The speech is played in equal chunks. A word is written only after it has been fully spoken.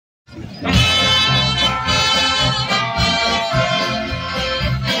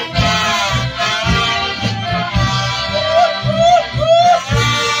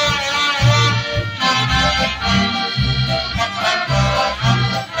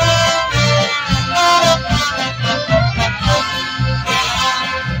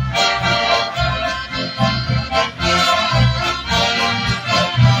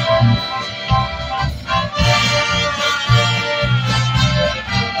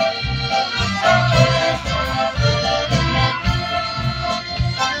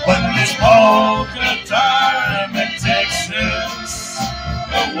Polka time in Texas,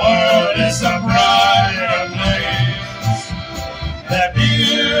 the world is a brighter place. That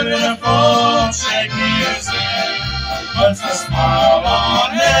beautiful shake music puts a smile on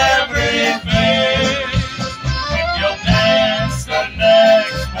every face. If you'll dance the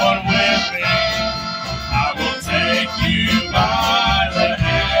next one with me, I will take you by the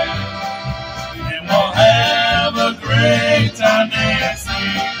hand, and we'll have a great time dancing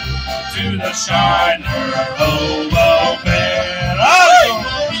to the Shiner Hobo Band.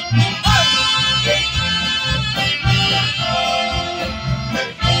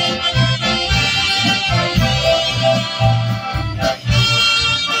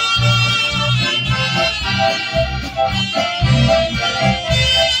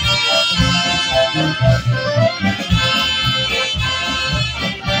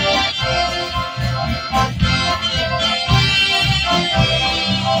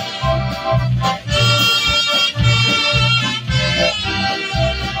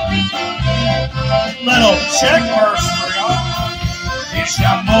 Little check verse for y'all. Jeśli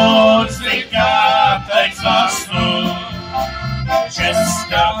muzyka tak zasnął,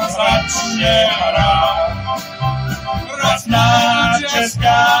 czeska zaczyna. Raz na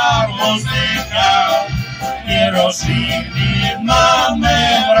czeska muzyka i rośliny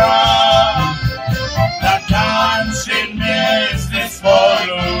mamy.